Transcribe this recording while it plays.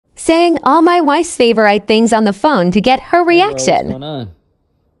saying all my wife's favorite things on the phone to get her Hey, bro, what's reaction. going on?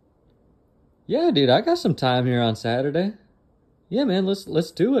 Yeah, dude, I got some time here on Saturday. Yeah, man,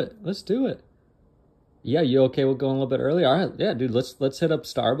 let's do it. Let's do it. Yeah, you okay with going a little bit early? All right, yeah, dude, let's hit up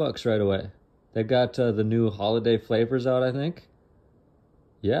Starbucks right away. They got the new holiday flavors out, I think.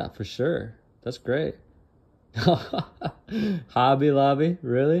 Yeah, for sure. That's great. Hobby Lobby,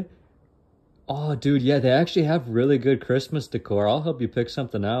 really? Oh, dude, yeah, they actually have really good Christmas decor. I'll help you pick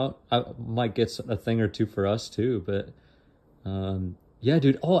something out. I might get a thing or two for us too, but yeah,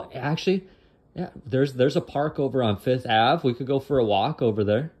 dude. Oh, actually, yeah, there's a park over on Fifth Ave. We could go for a walk over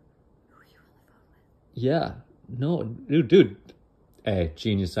there. Yeah. No, dude. Hey,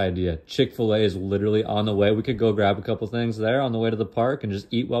 genius idea. Chick-fil-A is literally on the way. We could go grab a couple things there on the way to the park and just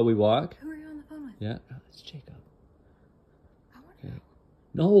eat while we walk. Who are you on the phone with? Yeah, oh, it's Jacob. I want to know.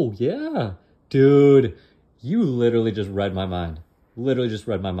 No, yeah. Dude, you literally just read my mind. Literally just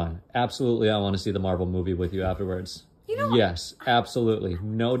read my mind. Absolutely, I want to see the Marvel movie with you afterwards. You know what? Yes, absolutely.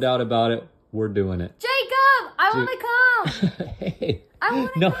 No doubt about it. We're doing it. Jacob, I want to come. Hey. I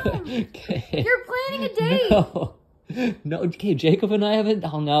want to No. come. Okay. You're planning a date. No. No, okay, Jacob and I haven't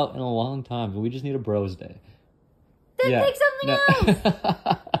hung out in a long time. We just need a bros day. Then Yeah. pick something No. else.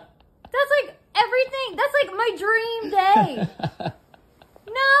 That's like everything. That's like my dream day.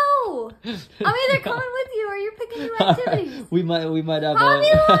 No. I'm either coming with you or you're picking new activities. We might have Hobby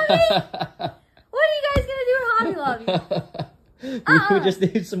a... Lobby? What are you guys going to do in Hobby Lobby? We just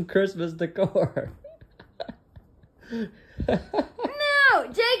need some Christmas decor. No.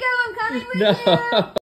 Jacob, I'm coming with No. you.